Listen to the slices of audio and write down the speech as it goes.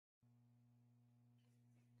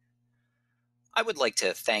I would like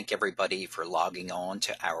to thank everybody for logging on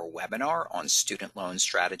to our webinar on student loan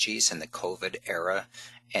strategies in the COVID era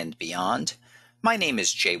and beyond. My name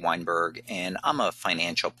is Jay Weinberg, and I'm a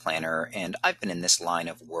financial planner, and I've been in this line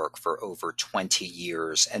of work for over 20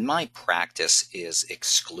 years, and my practice is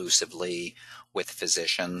exclusively with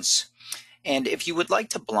physicians. And if you would like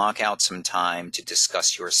to block out some time to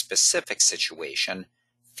discuss your specific situation,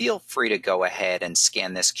 feel free to go ahead and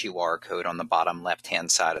scan this QR code on the bottom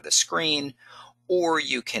left-hand side of the screen, or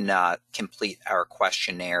you can complete our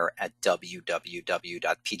questionnaire at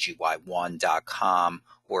www.pgy1.com,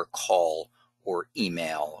 or call or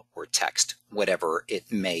email or text, whatever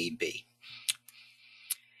it may be.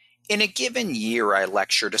 In a given year, I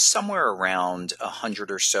lecture to somewhere around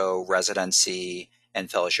 100 or so residency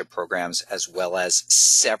and fellowship programs, as well as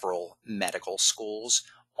several medical schools,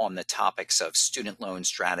 on the topics of student loan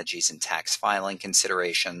strategies and tax filing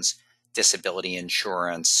considerations, disability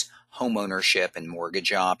insurance, home ownership and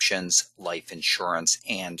mortgage options, life insurance,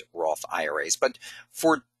 and Roth IRAs. But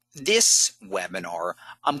for this webinar,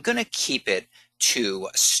 I'm going to keep it to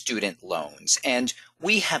student loans. And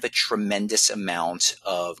we have a tremendous amount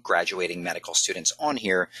of graduating medical students on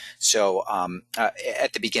here. So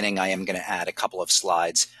at the beginning, I am going to add a couple of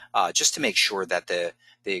slides just to make sure that the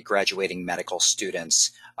graduating medical students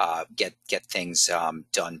get things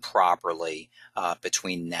done properly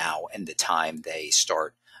between now and the time they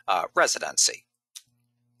start residency.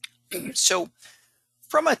 So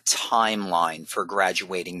from a timeline for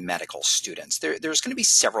graduating medical students, there's going to be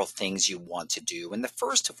several things you want to do, and the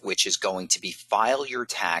first of which is going to be file your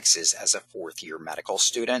taxes as a fourth-year medical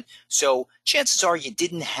student. So chances are you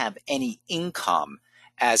didn't have any income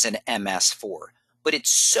as an MS4. But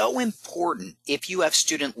it's so important if you have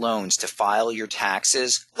student loans to file your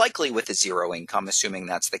taxes, likely with a zero income, assuming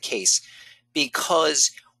that's the case,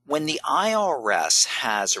 because when the IRS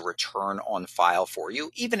has a return on file for you,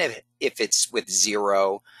 even if it's with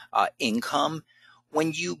zero income,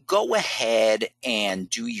 when you go ahead and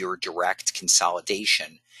do your direct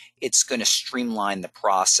consolidation, it's going to streamline the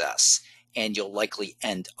process, and you'll likely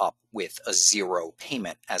end up with a zero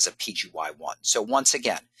payment as a PGY1. So once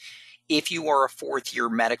again, if you are a fourth-year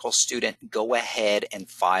medical student, go ahead and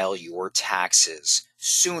file your taxes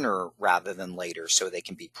sooner rather than later so they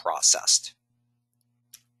can be processed.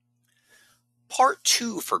 Part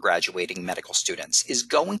 2 for graduating medical students is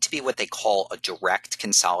going to be what they call a direct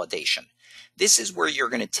consolidation. This is where you're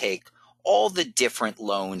going to take all the different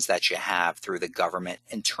loans that you have through the government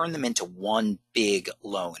and turn them into one big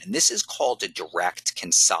loan. And this is called a direct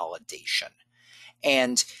consolidation.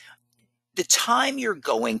 And the time you're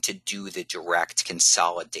going to do the direct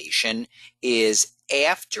consolidation is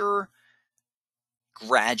after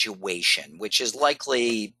graduation, which is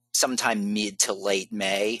likely sometime mid to late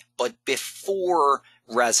May, but before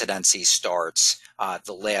residency starts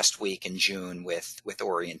the last week in June with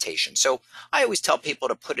orientation. So I always tell people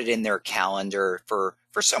to put it in their calendar for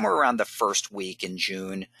somewhere around the first week in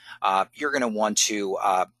June. You're going to want to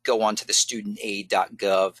go onto the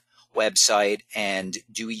studentaid.gov website and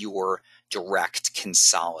do your direct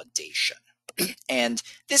consolidation. And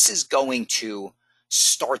this is going to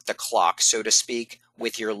start the clock, so to speak,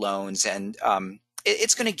 with your loans, and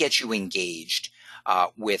it's going to get you engaged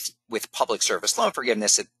with public service loan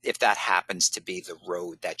forgiveness if that happens to be the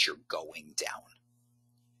road that you're going down.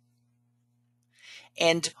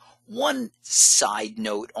 And one side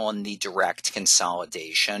note on the direct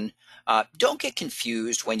consolidation, don't get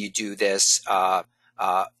confused when you do this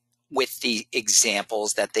with the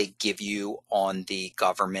examples that they give you on the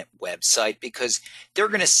government website, because they're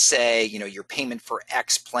going to say, your payment for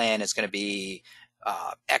X plan is going to be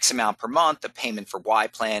X amount per month. The payment for Y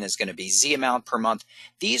plan is going to be Z amount per month.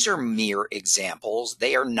 These are mere examples.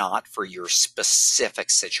 They are not for your specific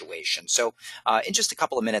situation. So in just a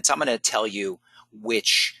couple of minutes, I'm going to tell you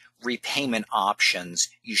which repayment options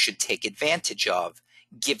you should take advantage of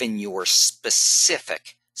given your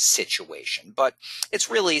specific situation. But it's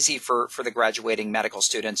real easy for the graduating medical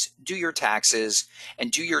students. Do your taxes and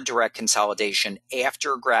do your direct consolidation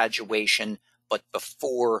after graduation, but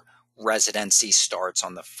before residency starts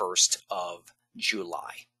on the 1st of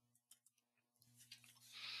July.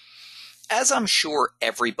 As I'm sure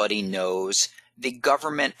everybody knows, the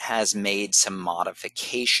government has made some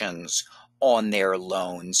modifications on their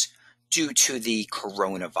loans due to the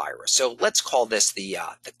coronavirus. So let's call this the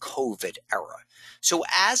COVID era. So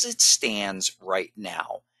as it stands right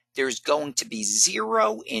now, there's going to be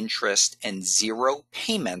zero interest and zero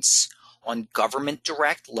payments on government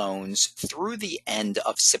direct loans through the end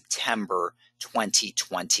of September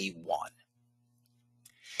 2021.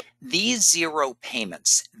 These zero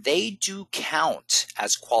payments, they do count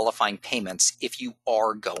as qualifying payments if you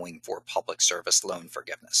are going for public service loan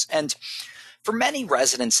forgiveness. And for many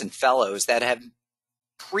residents and fellows that have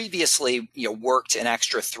previously worked an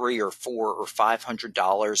extra $300 or $400 or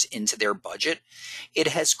 $500 into their budget, it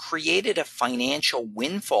has created a financial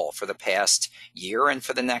windfall for the past year and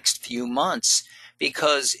for the next few months.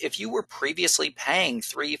 Because if you were previously paying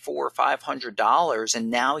 $300, $400, $500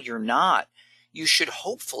 and now you're not, you should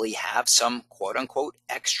hopefully have some quote unquote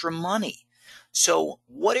extra money. So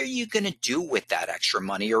what are you going to do with that extra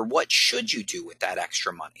money, or what should you do with that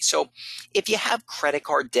extra money? So if you have credit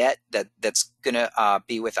card debt that's going to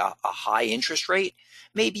be with a high interest rate,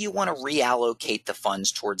 maybe you want to reallocate the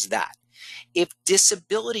funds towards that. If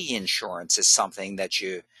disability insurance is something that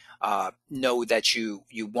you know that you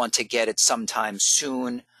want to get it sometime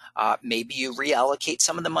soon, maybe you reallocate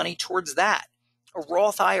some of the money towards that. A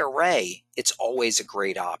Roth IRA, it's always a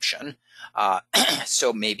great option.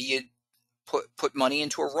 So maybe you put money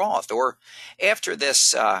into a Roth, or after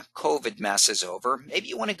this COVID mess is over, maybe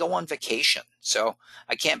you want to go on vacation. So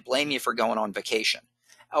I can't blame you for going on vacation.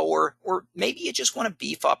 Or maybe you just want to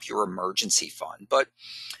beef up your emergency fund. But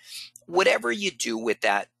whatever you do with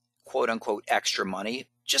that quote unquote extra money,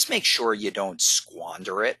 just make sure you don't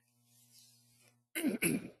squander it.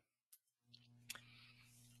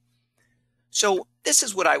 So this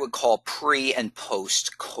is what I would call pre and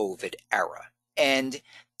post COVID era. And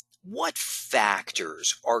what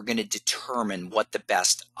factors are going to determine what the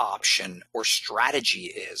best option or strategy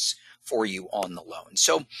is for you on the loan?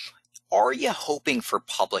 So are you hoping for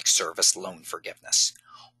public service loan forgiveness?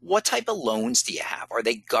 What type of loans do you have? Are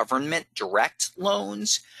they government direct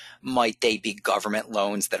loans? Might they be government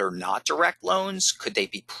loans that are not direct loans? Could they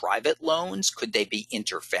be private loans? Could they be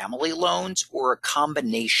interfamily loans, or a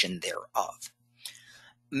combination thereof?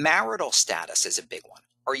 Marital status is a big one.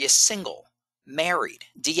 Are you single? Married?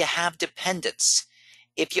 Do you have dependents?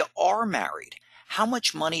 If you are married, how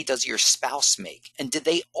much money does your spouse make? And do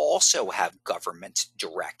they also have government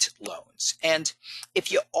direct loans? And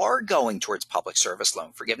if you are going towards public service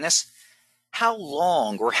loan forgiveness, how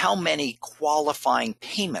long or how many qualifying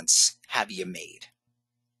payments have you made?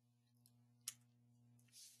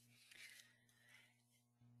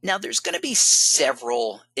 Now, there's going to be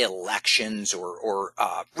several elections or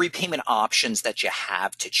repayment options that you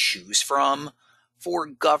have to choose from for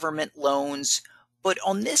government loans. But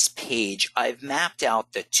on this page, I've mapped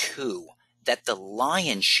out the two that the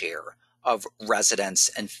lion's share of residents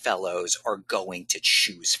and fellows are going to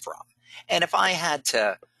choose from. And if I had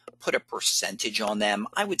to put a percentage on them,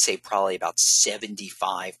 I would say probably about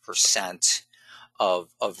 75%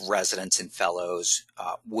 of residents and fellows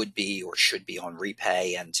would be or should be on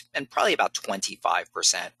REPAYE, and probably about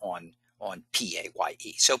 25% on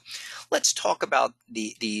PAYE. So let's talk about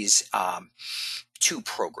these two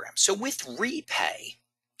programs. So with REPAYE,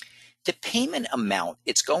 the payment amount,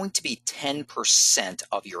 it's going to be 10%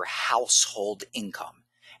 of your household income.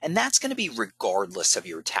 And that's going to be regardless of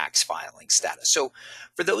your tax filing status. So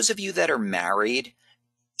for those of you that are married,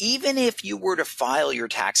 even if you were to file your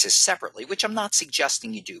taxes separately, which I'm not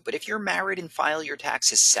suggesting you do, but if you're married and file your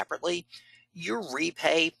taxes separately, your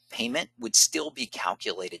REPAYE payment would still be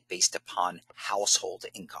calculated based upon household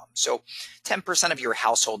income. So 10% of your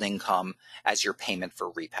household income as your payment for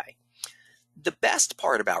REPAYE. The best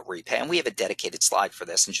part about REPAYE, and we have a dedicated slide for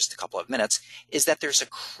this in just a couple of minutes, is that there's a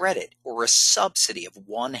credit or a subsidy of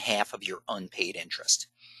 1/2 of your unpaid interest.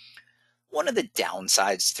 One of the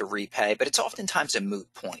downsides to REPAYE, but it's oftentimes a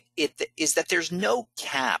moot point, is that there's no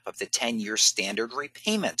cap of the 10-year standard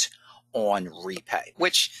repayment on REPAYE,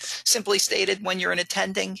 which simply stated, when you're an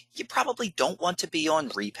attending, you probably don't want to be on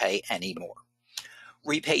REPAYE anymore.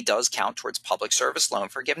 REPAYE does count towards public service loan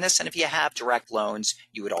forgiveness, and if you have direct loans,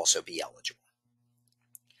 you would also be eligible.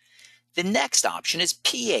 The next option is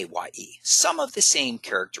PAYE. Some of the same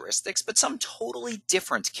characteristics, but some totally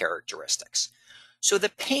different characteristics. So the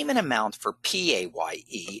payment amount for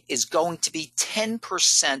PAYE is going to be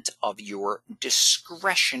 10% of your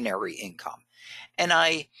discretionary income. And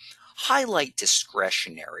I highlight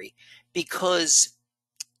discretionary because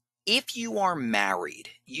if you are married,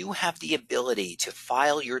 you have the ability to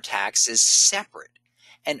file your taxes separate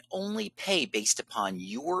and only pay based upon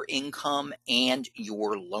your income and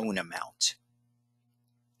your loan amount.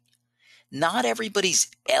 Not everybody's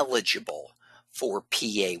eligible for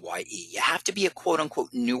PAYE. You have to be a quote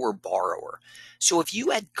unquote newer borrower. So if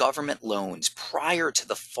you had government loans prior to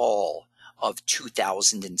the fall of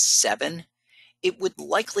 2007, it would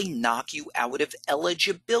likely knock you out of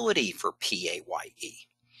eligibility for PAYE.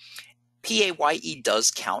 PAYE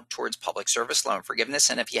does count towards public service loan forgiveness,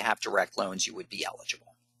 and if you have direct loans, you would be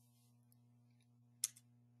eligible.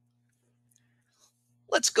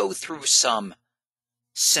 let's go through some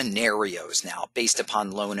scenarios now based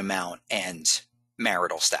upon loan amount and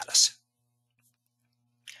marital status.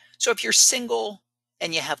 So if you're single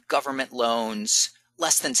and you have government loans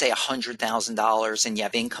less than, say, $100,000 and you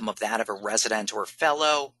have income of that of a resident or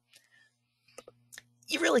fellow,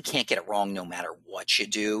 you really can't get it wrong no matter what you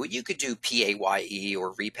do. You could do PAYE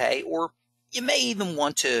or repay, or you may even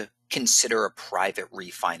want to consider a private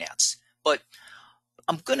refinance. But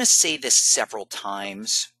I'm going to say this several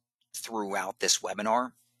times throughout this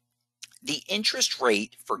webinar. The interest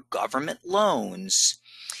rate for government loans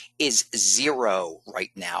is zero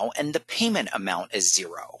right now, and the payment amount is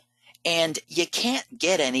zero. And you can't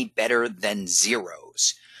get any better than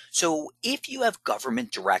zeros. So if you have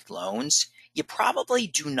government direct loans, you probably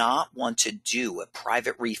do not want to do a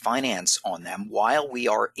private refinance on them while we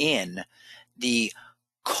are in the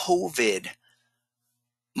COVID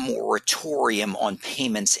moratorium on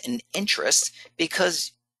payments and interest,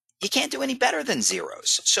 because you can't do any better than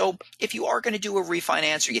zeros. So if you are going to do a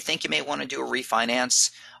refinance, or you think you may want to do a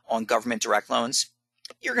refinance on government direct loans,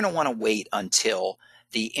 you're going to want to wait until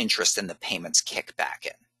the interest and the payments kick back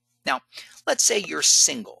in. Now, let's say you're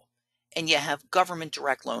single and you have government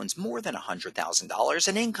direct loans more than $100,000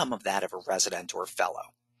 and income of that of a resident or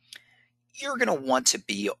fellow. You're going to want to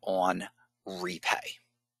be on repay.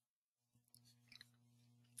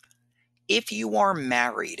 If you are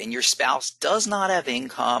married and your spouse does not have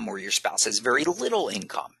income, or your spouse has very little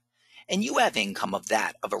income, and you have income of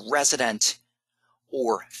that of a resident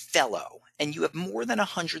or fellow, and you have more than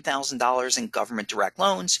 $100,000 in government direct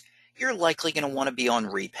loans, you're likely going to want to be on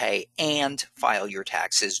repay and file your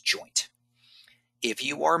taxes joint. If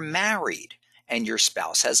you are married and your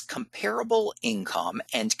spouse has comparable income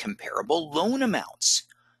and comparable loan amounts,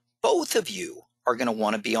 both of you are going to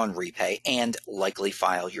want to be on repay and likely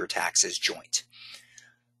file your taxes joint.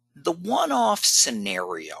 The one-off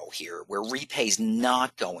scenario here where repay is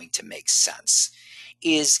not going to make sense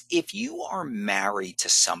is if you are married to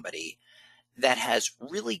somebody that has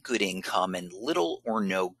really good income and little or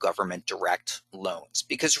no government direct loans.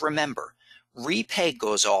 Because remember, repay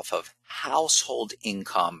goes off of household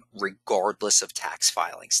income regardless of tax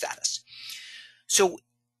filing status. So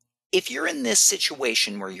if you're in this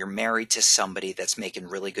situation where you're married to somebody that's making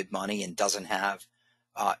really good money and doesn't have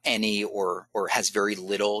any or has very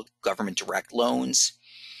little government direct loans,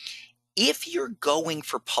 if you're going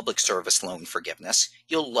for public service loan forgiveness,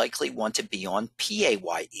 you'll likely want to be on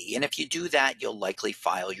PAYE. And if you do that, you'll likely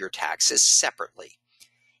file your taxes separately.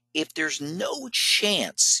 If there's no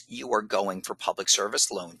chance you are going for public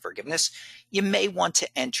service loan forgiveness, you may want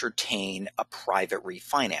to entertain a private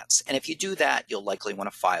refinance. And if you do that, you'll likely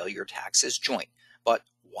want to file your taxes joint. But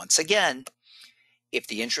once again, if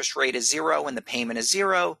the interest rate is zero and the payment is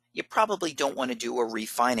zero, you probably don't want to do a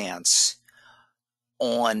refinance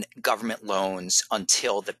on government loans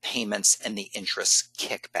until the payments and the interest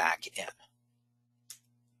kick back in.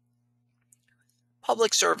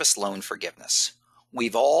 Public service loan forgiveness.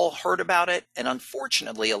 We've all heard about it, and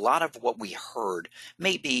unfortunately, a lot of what we heard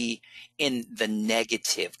may be in the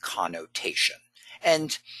negative connotation.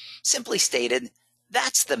 And simply stated,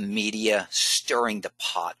 that's the media stirring the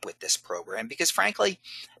pot with this program, because frankly,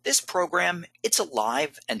 this program, it's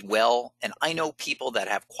alive and well, and I know people that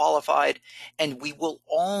have qualified, and we will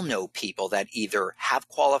all know people that either have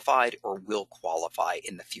qualified or will qualify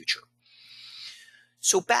in the future.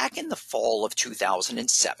 So back in the fall of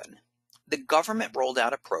 2007, the government rolled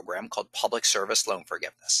out a program called Public Service Loan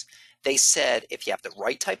Forgiveness. They said if you have the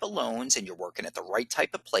right type of loans and you're working at the right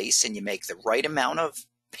type of place and you make the right amount of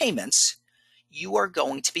payments, you are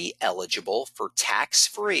going to be eligible for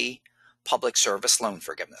tax-free public service loan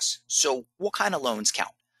forgiveness. So what kind of loans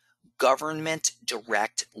count? Government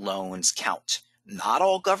direct loans count. Not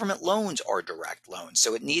all government loans are direct loans,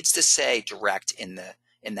 so it needs to say direct in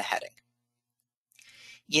the heading.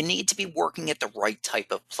 You need to be working at the right type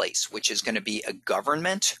of place, which is going to be a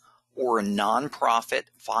government or a nonprofit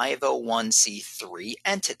 501c3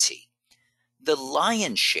 entity. The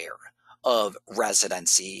lion's share of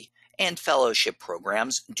residency and fellowship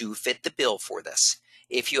programs do fit the bill for this.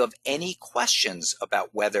 If you have any questions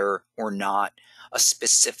about whether or not a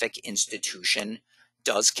specific institution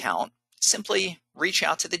does count, simply reach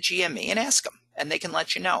out to the GME and ask them, and they can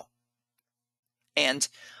let you know. And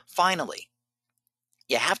finally,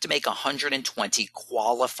 you have to make 120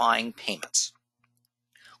 qualifying payments.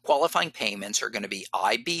 Qualifying payments are going to be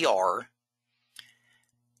IBR,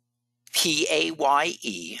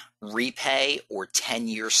 PAYE, repay, or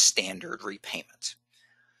 10-year standard repayment.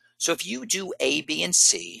 So if you do A, B, and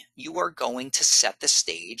C, you are going to set the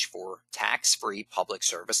stage for tax-free public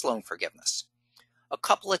service loan forgiveness. A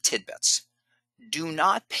couple of tidbits. Do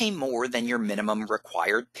not pay more than your minimum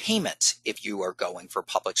required payment if you are going for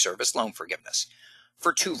public service loan forgiveness,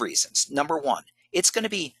 for two reasons. Number one, it's going to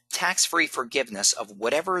be tax-free forgiveness of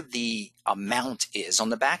whatever the amount is on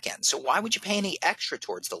the back end. So why would you pay any extra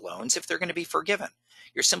towards the loans if they're going to be forgiven?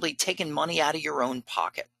 You're simply taking money out of your own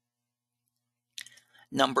pocket.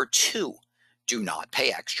 Number two, do not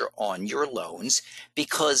pay extra on your loans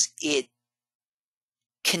because it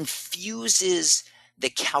confuses the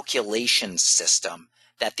calculation system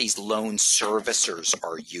that these loan servicers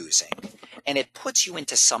are using. And it puts you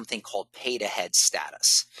into something called paid ahead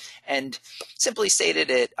status. And simply stated,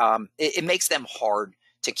 it makes them hard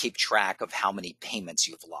to keep track of how many payments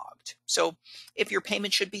you've logged. So if your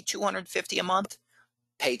payment should be $250 a month,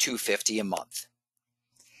 pay $250 a month.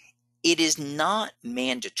 It is not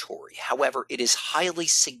mandatory. However, it is highly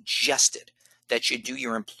suggested that you do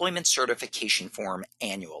your employment certification form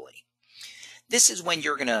annually. This is when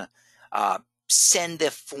you're going to send the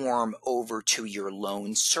form over to your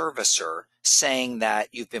loan servicer saying that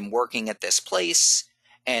you've been working at this place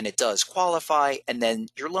and it does qualify. And then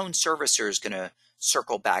your loan servicer is going to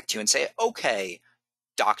circle back to you and say, okay,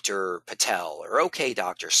 Dr. Patel, or okay,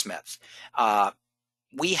 Dr. Smith,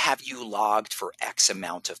 we have you logged for X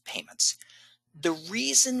amount of payments. The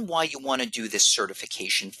reason why you want to do this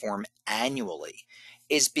certification form annually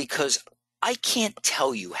is because I can't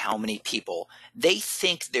tell you how many people they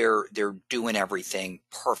think they're doing everything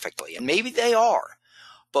perfectly, and maybe they are,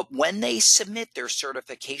 but when they submit their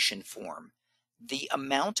certification form, the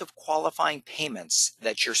amount of qualifying payments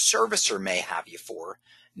that your servicer may have you for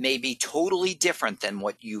may be totally different than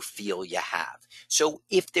what you feel you have. So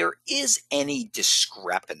if there is any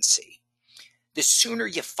discrepancy, the sooner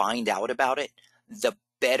you find out about it, the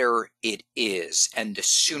better it is, and the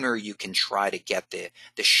sooner you can try to get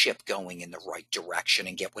the ship going in the right direction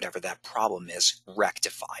and get whatever that problem is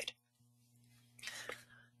rectified.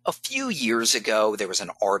 A few years ago, there was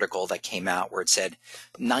an article that came out where it said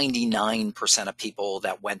 99% of people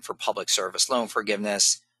that went for public service loan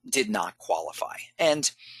forgiveness did not qualify.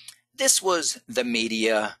 And this was the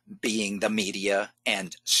media being the media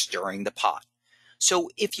and stirring the pot. So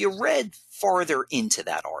if you read farther into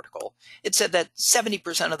that article, it said that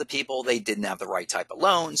 70% of the people, they didn't have the right type of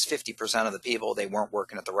loans, 50% of the people, they weren't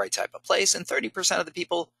working at the right type of place, and 30% of the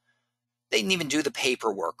people, they didn't even do the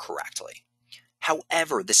paperwork correctly.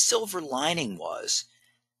 However, the silver lining was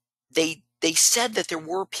they said that there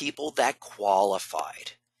were people that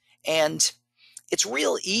qualified. And it's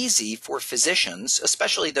real easy for physicians,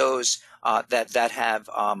 especially those that have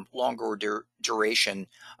longer duration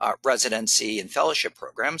residency and fellowship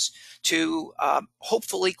programs, to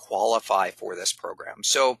hopefully qualify for this program.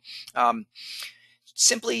 So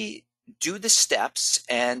simply do the steps,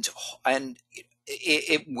 and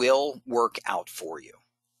it will work out for you.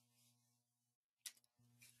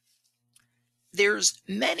 There's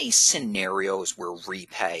many scenarios where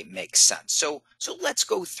repay makes sense. So let's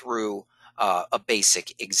go through a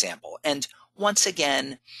basic example. And once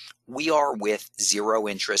again, we are with zero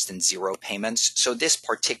interest and zero payments. So this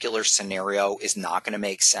particular scenario is not going to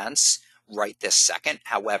make sense right this second.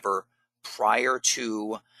 However, prior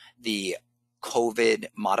to the COVID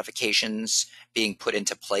modifications being put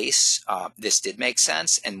into place, this did make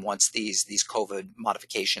sense. And once these COVID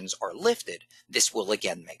modifications are lifted, this will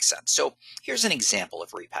again make sense. So here's an example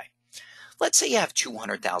of repay. Let's say you have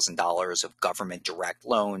 $200,000 of government direct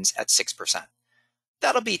loans at 6%.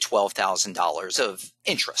 That'll be $12,000 of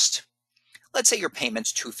interest. Let's say your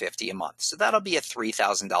payment's $250 a month. So that'll be a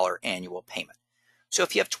 $3,000 annual payment. So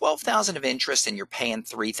if you have $12,000 of interest and you're paying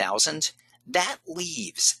 $3,000, that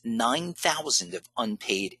leaves $9,000 of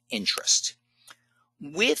unpaid interest.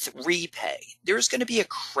 With repay, there's going to be a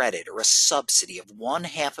credit or a subsidy of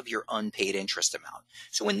 1/2 of your unpaid interest amount.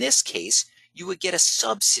 So in this case, you would get a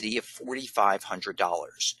subsidy of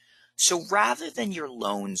 $4,500. So rather than your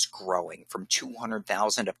loans growing from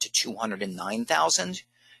 $200,000 up to $209,000,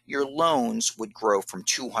 your loans would grow from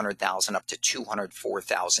 $200,000 up to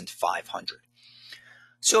 $204,500.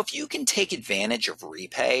 So if you can take advantage of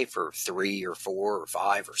repay for 3 or 4 or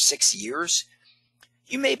 5 or 6 years,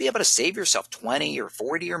 you may be able to save yourself $20 or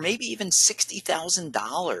 $40 or maybe even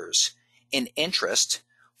 $60,000 in interest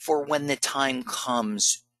for when the time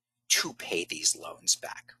comes to pay these loans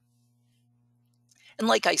back. And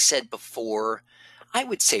like I said before, I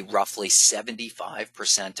would say roughly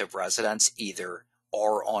 75% of residents either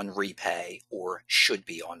are on repay or should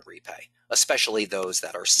be on repay, especially those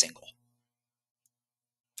that are single.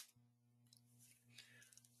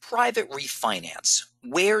 Private refinance.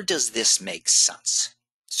 Where does this make sense?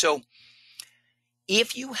 So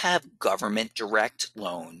If you have government direct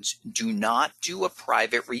loans, do not do a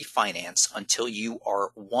private refinance until you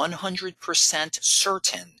are 100%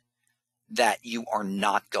 certain that you are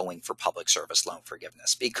not going for public service loan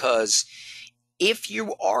forgiveness. Because if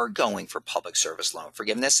you are going for public service loan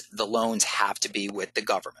forgiveness, the loans have to be with the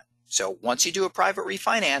government. So once you do a private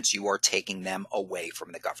refinance, you are taking them away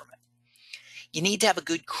from the government. You need to have a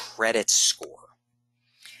good credit score.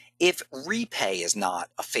 If repay is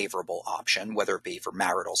not a favorable option, whether it be for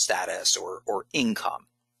marital status or income,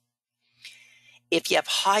 if you have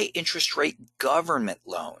high interest rate government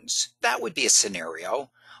loans, that would be a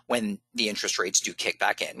scenario when the interest rates do kick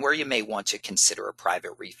back in, where you may want to consider a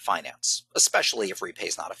private refinance, especially if repay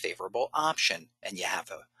is not a favorable option and you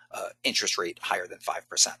have a interest rate higher than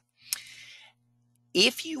 5%.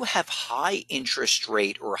 If you have high interest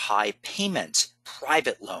rate or high payment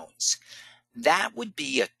private loans, that would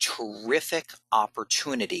be a terrific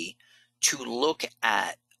opportunity to look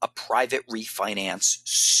at a private refinance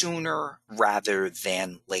sooner rather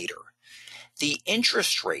than later. The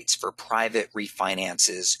interest rates for private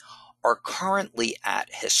refinances are currently at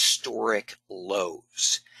historic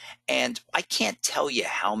lows. And I can't tell you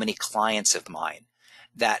how many clients of mine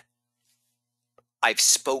that I've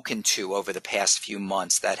spoken to over the past few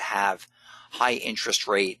months that have high interest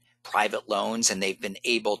rate private loans, and they've been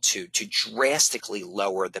able to drastically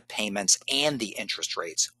lower the payments and the interest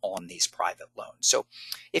rates on these private loans. So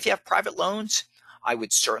if you have private loans, I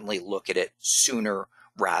would certainly look at it sooner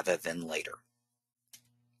rather than later.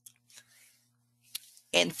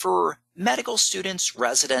 And for medical students,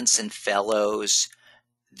 residents, and fellows,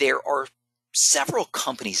 there are several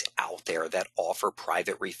companies out there that offer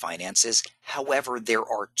private refinances. However, there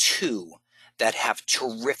are two that have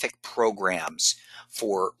terrific programs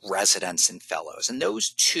for residents and fellows. And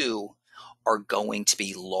those two are going to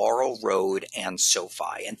be Laurel Road and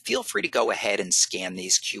SoFi. And feel free to go ahead and scan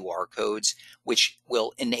these QR codes, which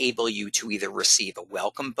will enable you to either receive a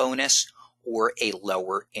welcome bonus or a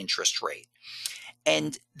lower interest rate.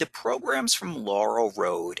 And the programs from Laurel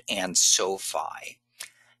Road and SoFi,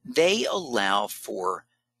 they allow for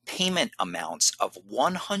payment amounts of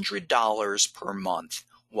 $100 per month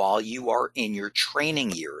while you are in your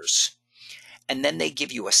training years. And then they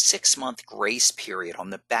give you a 6-month grace period on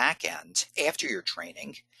the back end after your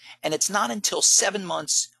training. And it's not until 7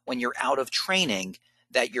 months when you're out of training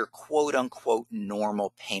that your quote unquote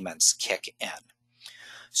normal payments kick in.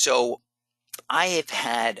 So I have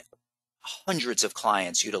had hundreds of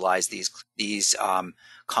clients utilize these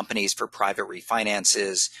companies for private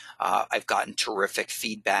refinances. I've gotten terrific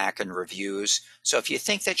feedback and reviews. So if you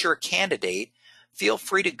think that you're a candidate, feel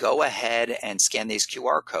free to go ahead and scan these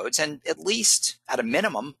QR codes and at least at a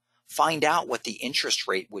minimum, find out what the interest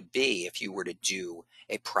rate would be if you were to do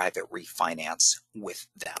a private refinance with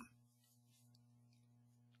them.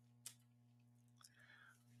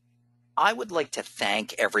 I would like to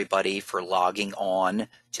thank everybody for logging on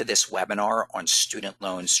to this webinar on student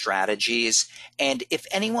loan strategies. And if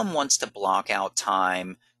anyone wants to block out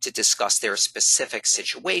time to discuss their specific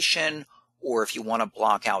situation, or if you want to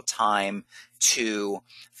block out time to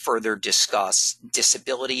further discuss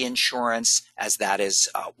disability insurance, as that is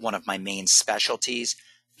one of my main specialties,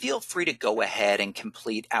 feel free to go ahead and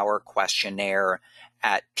complete our questionnaire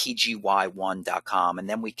at pgy1.com, and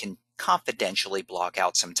then we can confidentially block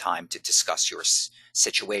out some time to discuss your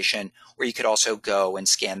situation. Or you could also go and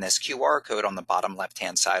scan this QR code on the bottom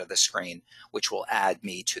left-hand side of the screen, which will add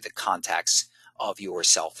me to the contacts of your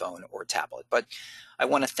cell phone or tablet. But I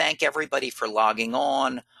want to thank everybody for logging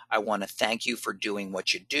on. I want to thank you for doing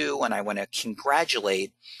what you do, and I want to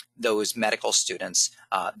congratulate those medical students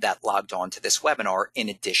that logged on to this webinar, in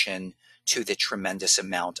addition to the tremendous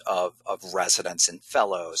amount of residents and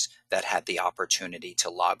fellows that had the opportunity to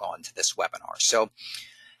log on to this webinar. So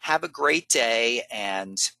have a great day,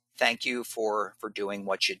 and thank you for doing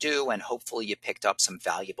what you do, and hopefully you picked up some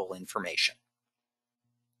valuable information.